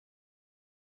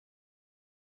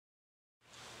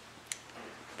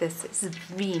This is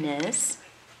Venus.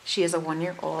 She is a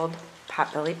 1-year-old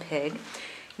potbelly pig.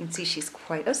 You can see she's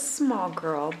quite a small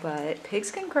girl, but pigs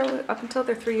can grow up until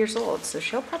they're 3 years old, so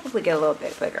she'll probably get a little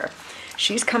bit bigger.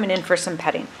 She's coming in for some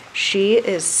petting. She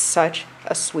is such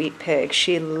a sweet pig.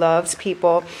 She loves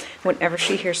people. Whenever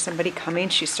she hears somebody coming,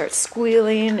 she starts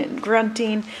squealing and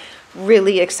grunting,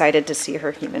 really excited to see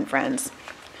her human friends.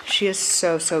 She is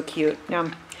so, so cute. Now,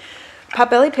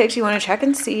 potbelly pigs, you want to check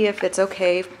and see if it's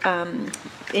okay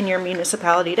in your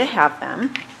municipality to have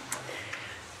them.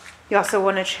 You also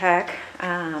want to check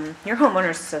your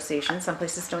homeowners association. Some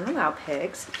places don't allow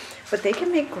pigs, but they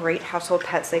can make great household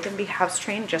pets. They can be house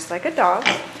trained just like a dog.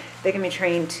 They can be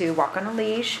trained to walk on a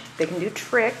leash. They can do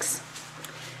tricks.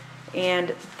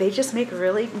 And they just make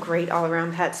really great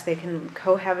all-around pets. They can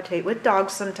cohabitate with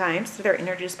dogs sometimes if they're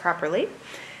introduced properly.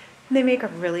 And they make a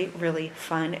really, really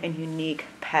fun and unique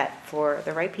pet for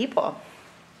the right people.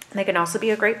 They can also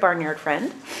be a great barnyard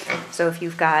friend. So if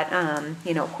you've got,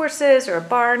 horses or a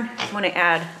barn, you want to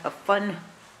add a fun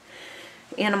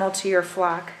animal to your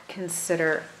flock,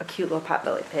 consider a cute little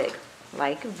potbelly pig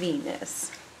like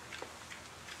Venus.